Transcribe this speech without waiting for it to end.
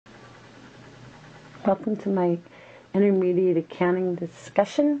Welcome to my intermediate accounting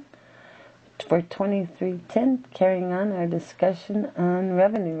discussion for 2310, carrying on our discussion on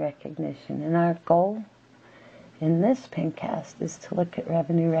revenue recognition. And our goal in this pencast is to look at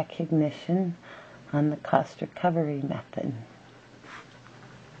revenue recognition on the cost recovery method.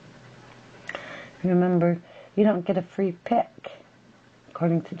 Remember, you don't get a free pick.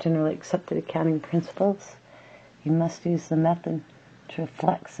 According to generally accepted accounting principles, you must use the method which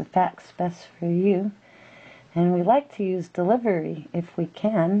reflects the facts best for you. And we like to use delivery if we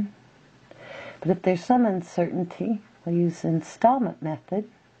can, but if there's some uncertainty, we'll use the installment method.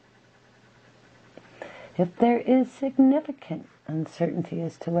 If there is significant uncertainty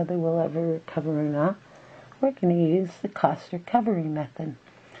as to whether we'll ever recover or not, we're going to use the cost recovery method.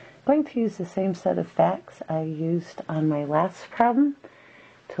 I'm going to use the same set of facts I used on my last problem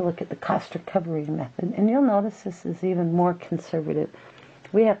to look at the cost recovery method. And you'll notice this is even more conservative.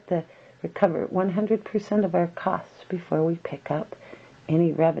 We have to recover 100% of our costs before we pick up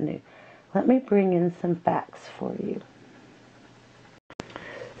any revenue. Let me bring in some facts for you.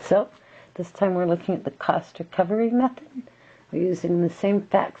 So, this time we're looking at the cost recovery method. We're using the same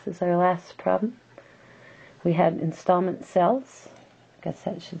facts as our last problem. We had installment sales. I guess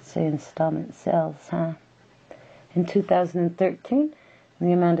that should say installment sales, huh? In 2013, in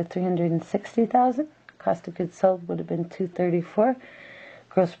the amount of $360,000. Cost of goods sold would have been $234,000.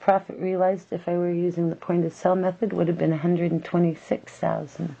 Gross profit realized, if I were using the point of sale method, would have been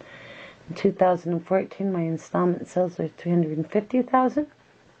 $126,000. In 2014, my installment sales were $350,000.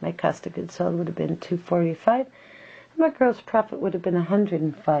 My cost of goods sold would have been $245,000. And my gross profit would have been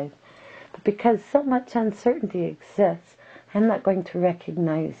 $105,000. But because so much uncertainty exists, I'm not going to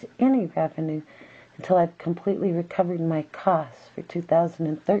recognize any revenue until I've completely recovered my costs. For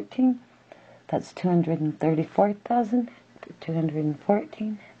 2013, that's $234,000. For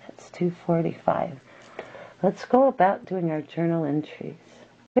 2014, that's $245,000. Let's go about doing our journal entries.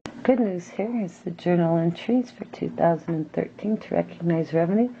 Good news here is the journal entries for 2013 to recognize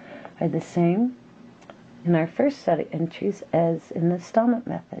revenue are the same in our first set of entries as in the installment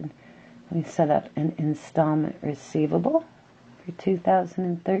method. We set up an installment receivable for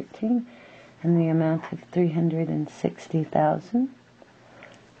 2013 in the amount of $360,000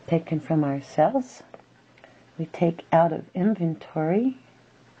 taken from our sales. We take out of inventory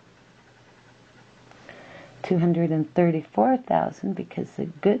 $234,000 because the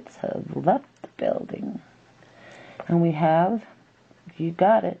goods have left the building. And we have, you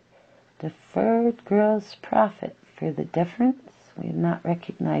got it, deferred gross profit for the difference. We have not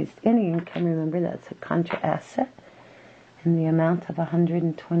recognized any income. Remember, that's a contra asset in the amount of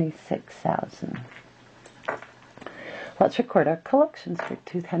 $126,000. Let's record our collections for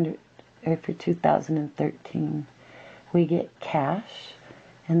 2013. We get cash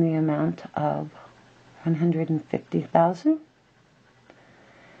in the amount of $150,000,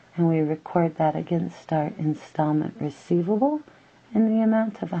 and we record that against our installment receivable in the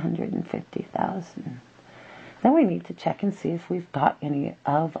amount of $150,000. Then we need to check and see if we've got any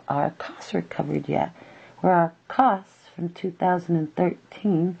of our costs recovered yet. Where our costs from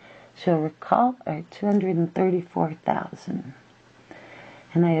 2013 shall recall are $234,000.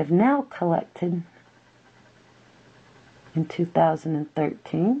 And I have now collected in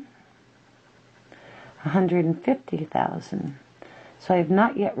 2013 $150,000. So I have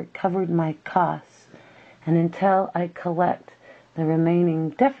not yet recovered my costs. And until I collect the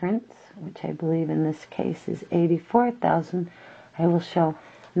remaining difference, which I believe in this case is $84,000, I will show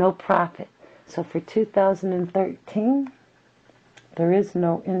no profit. So for 2013, there is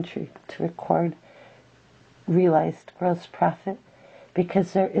no entry to record realized gross profit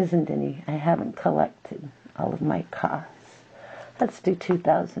because there isn't any. I haven't collected all of my costs. Let's do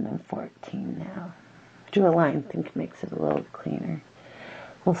 2014 now. Drew a line, I think it makes it a little cleaner.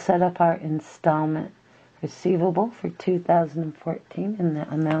 We'll set up our installment receivable for 2014 in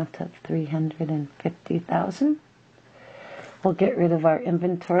the amount of $350,000. We'll get rid of our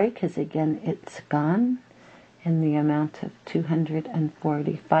inventory because, again, it's gone in the amount of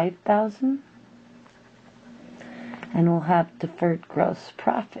 $245,000. And we'll have deferred gross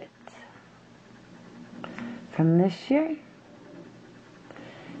profit from this year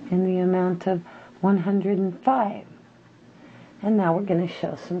in the amount of $105,000. And now we're going to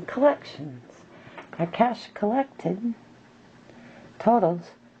show some collections. Our cash collected totals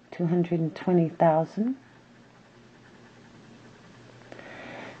 $220,000.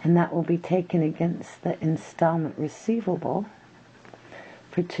 And that will be taken against the installment receivable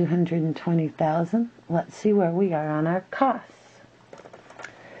for $220,000. Let's see where we are on our costs.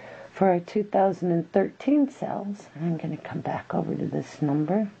 For our 2013 sales, I'm going to come back over to this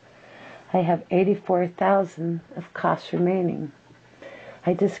number, I have $84,000 of costs remaining.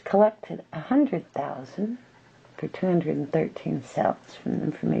 I just collected $100,000 for 213 cells from the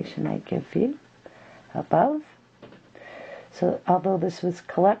information I give you above. So although this was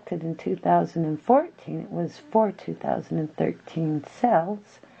collected in 2014, it was for 2013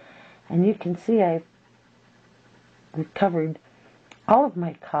 cells. And you can see I've recovered all of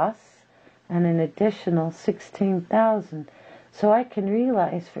my costs and an additional $16,000. So I can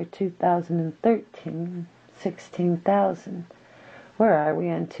realize for 2013, $16,000. Where are we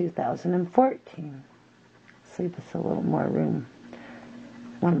in 2014? Let's leave us a little more room.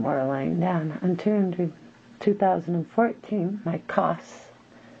 One more line down. On 2014, my costs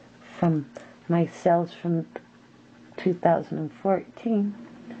from my sales from 2014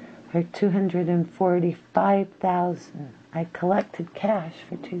 are $245,000. I collected cash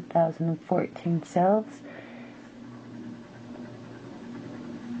for 2014 sales.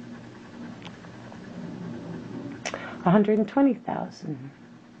 $120,000.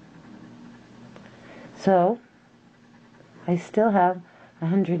 So I still have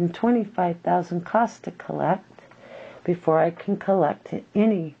 $125,000 costs to collect before I can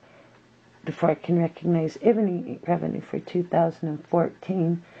recognize any revenue for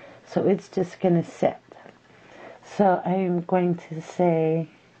 2014. So it's just going to sit. So I am going to say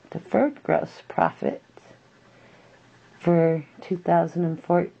deferred gross profit for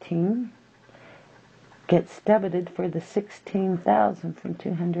 2014 gets debited for the $16,000 from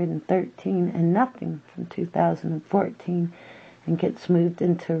 213 and nothing from 2014, and gets moved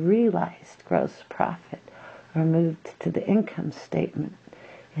into realized gross profit, or moved to the income statement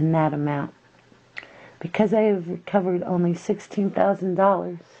in that amount. Because I have recovered only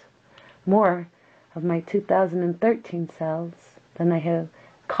 $16,000 more of my 2013 sales than I have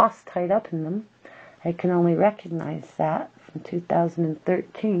costs tied up in them, I can only recognize that from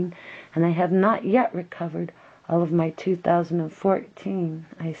 2013, and I have not yet recovered all of my 2014.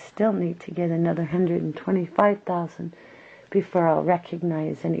 I still need to get another $125,000 before I'll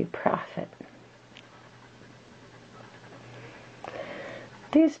recognize any profit.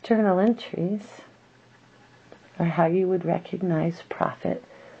 These journal entries are how you would recognize profit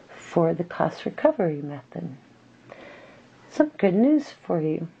for the cost recovery method. Some good news for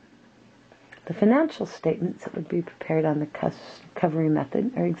you. The financial statements that would be prepared on the cost recovery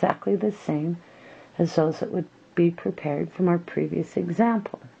method are exactly the same as those that would be prepared from our previous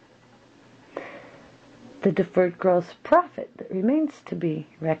example. The deferred gross profit that remains to be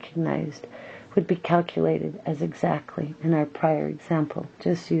recognized would be calculated as exactly in our prior example,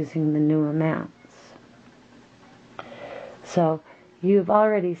 just using the new amounts. So you've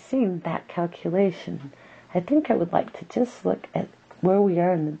already seen that calculation. I think I would like to just look at where we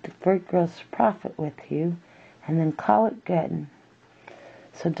are in the deferred gross profit with you, and then call it good.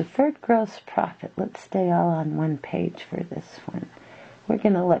 So deferred gross profit, let's stay all on one page for this one. We're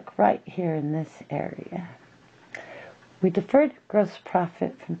going to look right here in this area. We deferred gross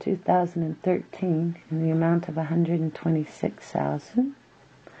profit from 2013 in the amount of $126,000. You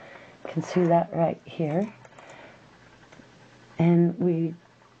can see that right here. And we'll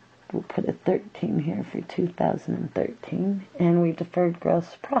put a 13 here for 2013, and we deferred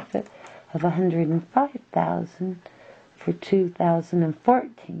gross profit of $105,000 for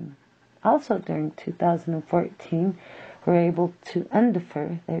 2014. Also during 2014, we're able to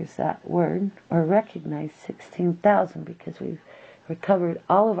undefer, there's that word, or recognize $16,000 because we've recovered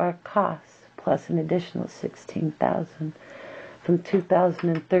all of our costs plus an additional $16,000 from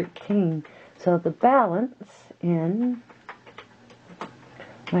 2013. So the balance in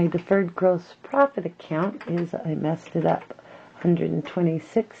my deferred gross profit account is, I messed it up,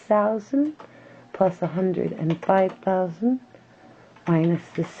 $126,000 plus $105,000 minus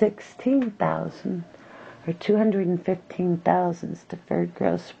the $16,000, or $215,000 is deferred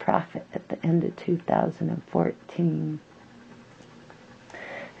gross profit at the end of 2014.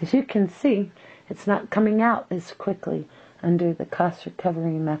 As you can see, it's not coming out as quickly under the cost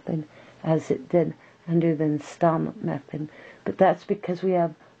recovery method as it did under the installment method, but that's because we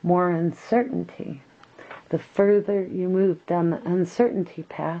have more uncertainty. The further you move down the uncertainty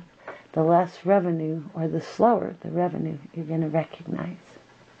path, the less revenue, or the slower the revenue you're going to recognize.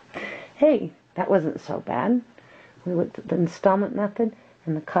 Hey, that wasn't so bad. We looked at the installment method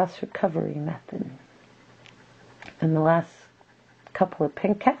and the cost recovery method. And the last couple of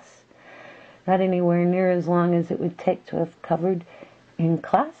pincasts, not anywhere near as long as it would take to have covered in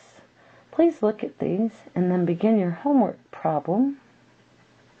class. Please look at these and then begin your homework problem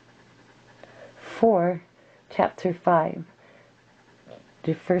for Chapter 5.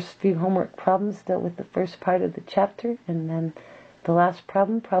 The first few homework problems dealt with the first part of the chapter, and then The last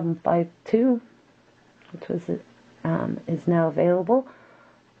problem, problem 5.2, which was is now available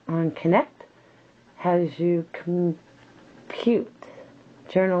on Connect, has you compute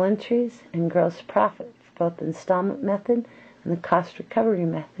journal entries and gross profits, both the installment method and the cost recovery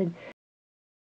method,